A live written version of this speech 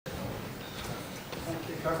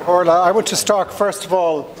Orla, I want to start first of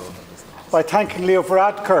all by thanking Leo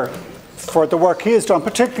Varadkar for the work he has done,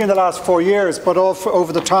 particularly in the last 4 years, but also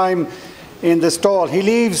over the time in this Dáil. He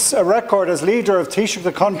leaves a record as leader of Taoiseach of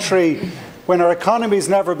the country when our economy has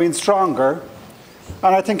never been stronger.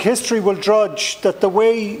 And I think history will judge that the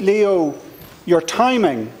way, Leo, your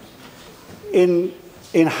timing in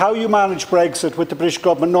how you manage Brexit with the British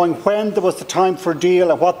government, knowing when there was the time for a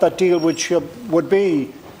deal and what that deal would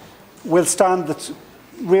be, will stand the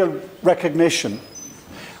real recognition.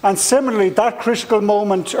 And similarly, that critical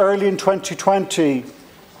moment early in 2020,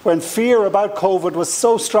 when fear about COVID was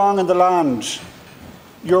so strong in the land,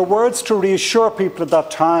 your words to reassure people at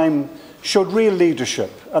that time showed real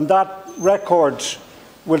leadership, and that record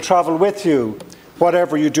will travel with you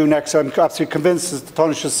whatever you do next. I'm absolutely convinced, as the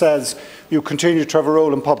Taoiseach says, you continue to have a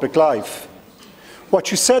role in public life.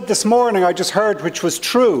 What you said this morning, I just heard, which was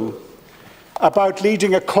true, about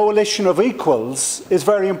leading a coalition of equals is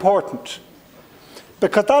very important.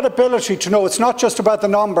 Because that ability to know it's not just about the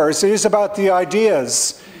numbers, it is about the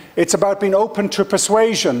ideas, it's about being open to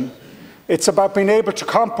persuasion, it's about being able to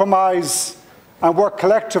compromise and work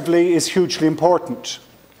collectively is hugely important.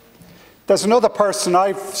 There's another person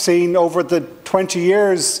I've seen over the 20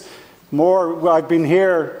 years more I've been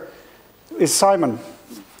here is Simon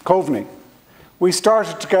Coveney. We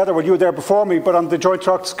started together, well, you were there before me, but on the Joint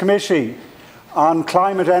Oireachtas Committee on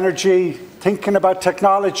climate, energy, thinking about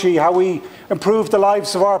technology, how we improve the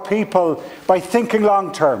lives of our people by thinking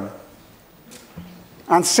long term.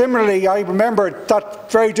 And similarly, I remember that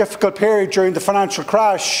very difficult period during the financial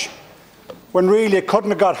crash when really it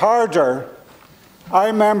couldn't have got harder. I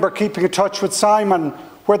remember keeping in touch with Simon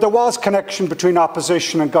where there was connection between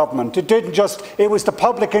opposition and government. It was the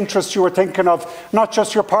public interest you were thinking of, not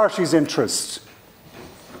just your party's interests.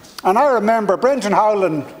 And I remember, Brendan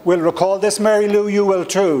Howland will recall this, Mary Lou, you will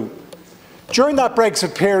too. During that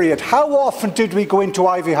Brexit period, how often did we go into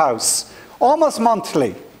Ivy House? Almost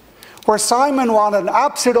monthly, where Simon wanted an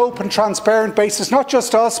absolute open, transparent basis, not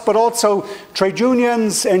just us, but also trade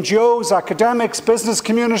unions, NGOs, academics, business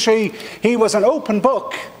community. He was an open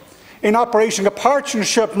book in operating a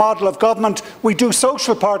partnership model of government. We do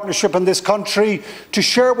social partnership in this country to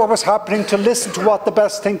share what was happening, to listen to what the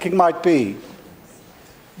best thinking might be.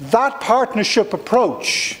 That partnership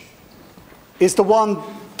approach is the one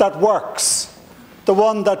that works, the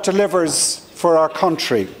one that delivers for our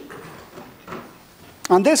country.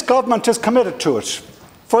 And this government is committed to it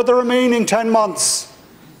for the remaining 10 months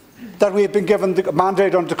that we have been given the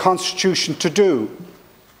mandate under the Constitution to do.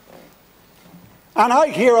 And I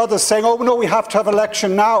hear others saying, oh no, we have to have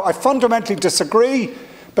election now. I fundamentally disagree,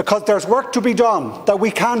 because there's work to be done that we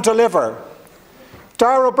can deliver.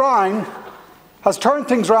 Darragh O'Brien has turned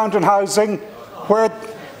things around in housing where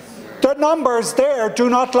the numbers there do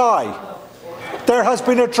not lie. There has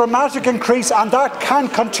been a dramatic increase, and that can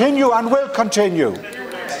continue and will continue.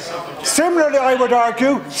 Similarly, I would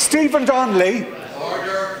argue, Stephen Donnelly,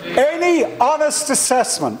 any honest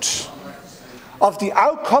assessment of the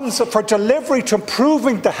outcomes for delivery to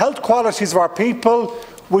improving the health qualities of our people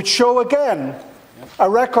would show again a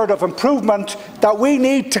record of improvement that we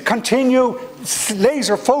need to continue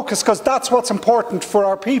laser focus, because that's what's important for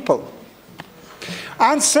our people.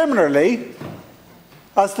 And similarly,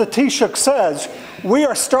 as the Taoiseach says, we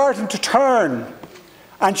are starting to turn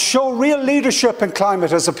and show real leadership in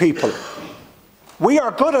climate as a people. We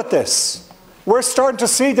are good at this. We're starting to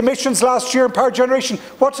see the emissions last year in power generation.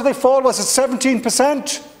 What did they fall? Was it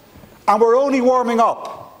 17%? And we're only warming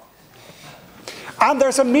up. And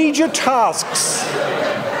there's immediate tasks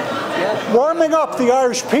warming up the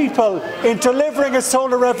Irish people in delivering a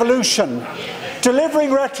solar revolution,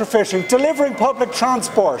 delivering retrofitting, delivering public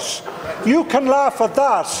transport. You can laugh at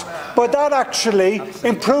that, but that actually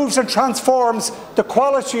improves and transforms the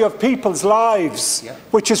quality of people's lives,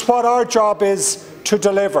 which is what our job is to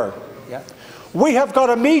deliver. We have got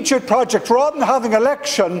immediate projects. Rather than having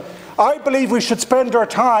election, I believe we should spend our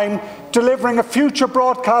time delivering a future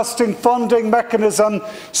broadcasting funding mechanism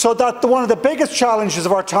so that one of the biggest challenges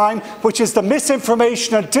of our time, which is the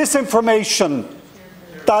misinformation and disinformation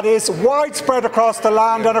that is widespread across the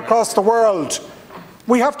land and across the world,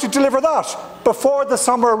 we have to deliver that before the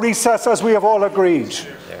summer recess, as we have all agreed.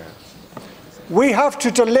 We have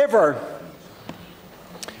to deliver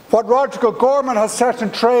what Roderick O'Gorman has set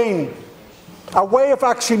in train, a way of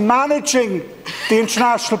actually managing the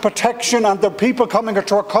international protection and the people coming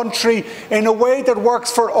into our country in a way that works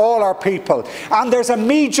for all our people. And there's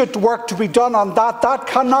immediate work to be done on that. That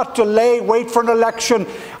cannot delay, wait for an election,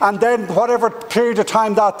 and then whatever period of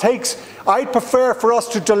time that takes. I prefer for us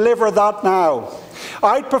to deliver that now.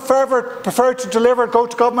 I'd prefer to go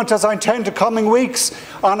to government, as I intend in coming weeks,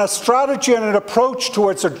 on a strategy and an approach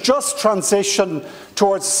towards a just transition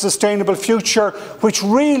towards a sustainable future, which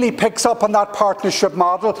really picks up on that partnership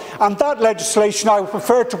model, and that legislation I would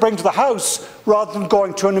prefer to bring to the House rather than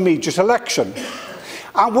going to an immediate election.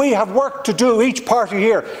 And we have work to do, each party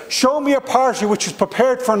here. Show me a party which is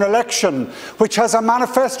prepared for an election, which has a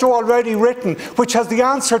manifesto already written, which has the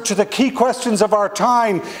answer to the key questions of our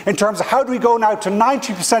time in terms of how do we go now to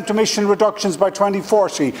 90% emission reductions by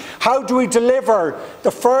 2040? How do we deliver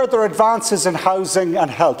the further advances in housing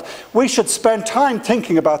and health? We should spend time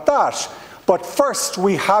thinking about that. But first,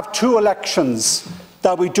 we have 2 elections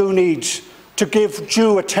that we do need to give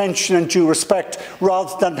due attention and due respect,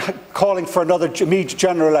 rather than calling for another immediate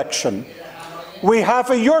general election. We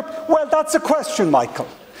have a Europe. Well, that's a question, Michael.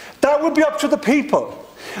 That would be up to the people.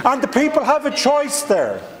 And the people have a choice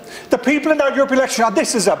there. The people in that European election, and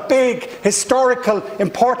this is a big, historical,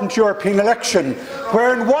 important European election,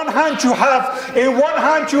 where in one hand you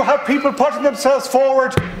have people putting themselves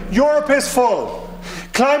forward, Europe is full.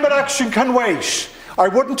 Climate action can wait. I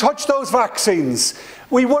wouldn't touch those vaccines.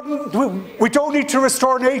 We don't need to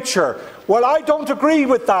restore nature. Well, I don't agree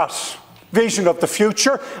with that vision of the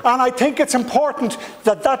future, and I think it's important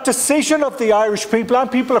that that decision of the Irish people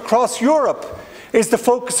and people across Europe is the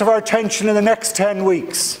focus of our attention in the next 10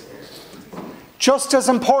 weeks. Just as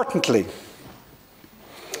importantly,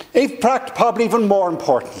 probably even more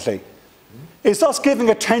importantly, is us giving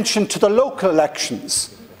attention to the local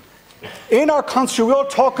elections. In our constitution, we all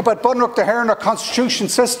talk about Bunnock the Hare in our constitution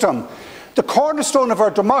system. The cornerstone of our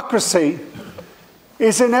democracy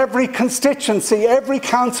is in every constituency, every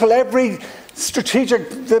council, every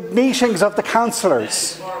the meetings of the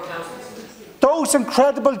councillors. Those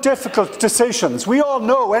incredible difficult decisions, we all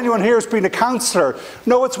know, anyone here who's been a councillor,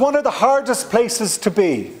 know it's one of the hardest places to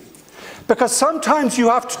be. Because sometimes you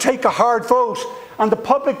have to take a hard vote and the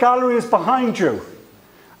public gallery is behind you.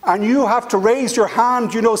 And you have to raise your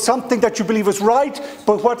hand, you know, something that you believe is right,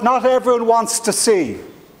 but what not everyone wants to see.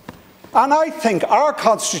 And I think our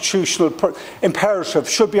constitutional imperative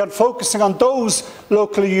should be on focusing on those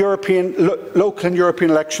local and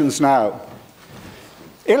European elections now.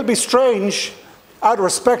 It'll be strange, out of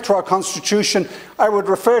respect to our constitution, I would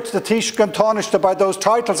refer to the Taoiseach and Taoiseach by those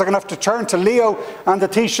titles. I'm going to have to turn to Leo and the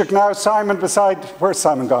Taoiseach now, Simon beside... Where's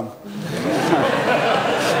Simon gone?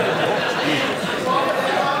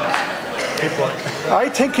 I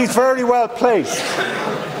think he's very well placed.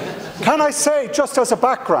 Can I say, just as a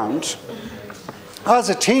background, as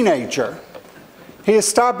a teenager, he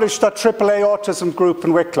established that AAA autism group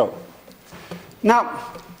in Wicklow. Now,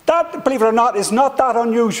 that, believe it or not, is not that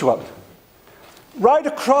unusual. Right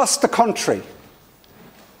across the country,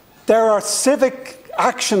 there are civic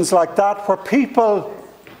actions like that where people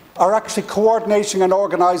are actually coordinating and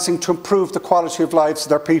organising to improve the quality of lives of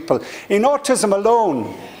their people. In autism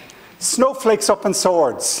alone, snowflakes up in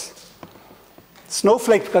swords.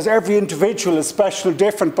 Snowflake because every individual is special and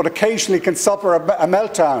different, but occasionally can suffer a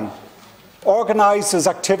meltdown. Organises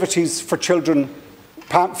activities for children,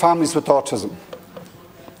 families with autism.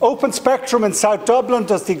 Open Spectrum in South Dublin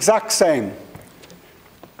does the exact same.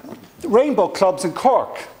 Rainbow clubs in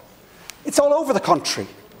Cork. It's all over the country.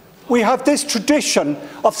 We have this tradition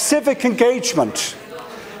of civic engagement.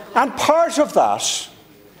 And part of that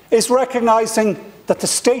is recognising that the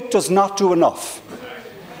state does not do enough.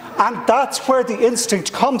 And that's where the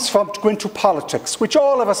instinct comes from to go into politics, which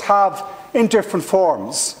all of us have in different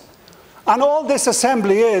forms. And all this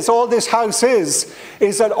assembly is, all this House is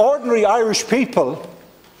that ordinary Irish people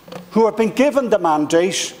who have been given the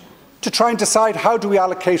mandate to try and decide how do we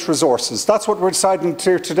allocate resources. That's what we're deciding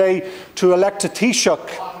here today, to elect a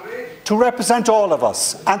Taoiseach to represent all of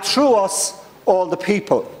us, and through us, all the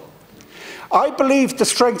people. I believe the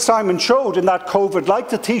strength Simon showed in that COVID, like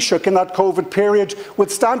the Taoiseach in that COVID period,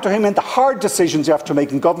 would stand to him in the hard decisions you have to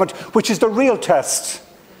make in government, which is the real test,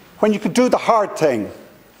 when you can do the hard thing.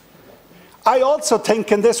 I also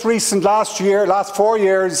think in this recent last 4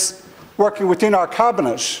 years, working within our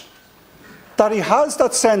cabinet, that he has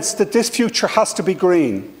that sense that this future has to be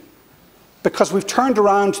green, because we've turned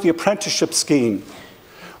around the apprenticeship scheme,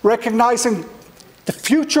 recognising the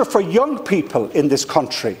future for young people in this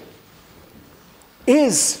country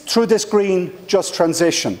is through this green just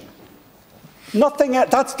transition. Nothing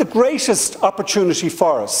else. That's the greatest opportunity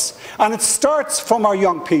for us. And it starts from our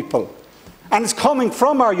young people. And it's coming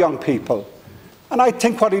from our young people. And I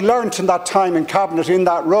think what he learned in that time in Cabinet, in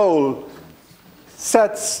that role,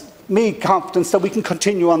 sets me confidence that we can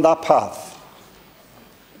continue on that path.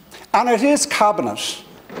 And it is Cabinet,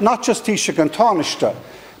 not just Taoiseach and Taoiseach,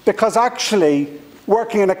 because actually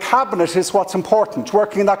working in a cabinet is what's important,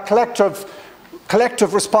 working in that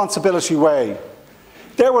collective responsibility way.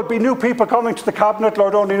 There will be new people coming to the cabinet,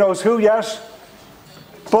 Lord only knows who yet,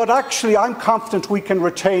 but actually I'm confident we can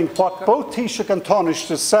retain what both Taoiseach and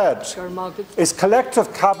Taoiseach said is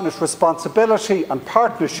collective cabinet responsibility and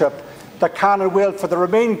partnership that can and will, for the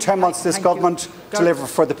remaining 10 months of this government, deliver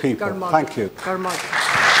for the people. Thank you.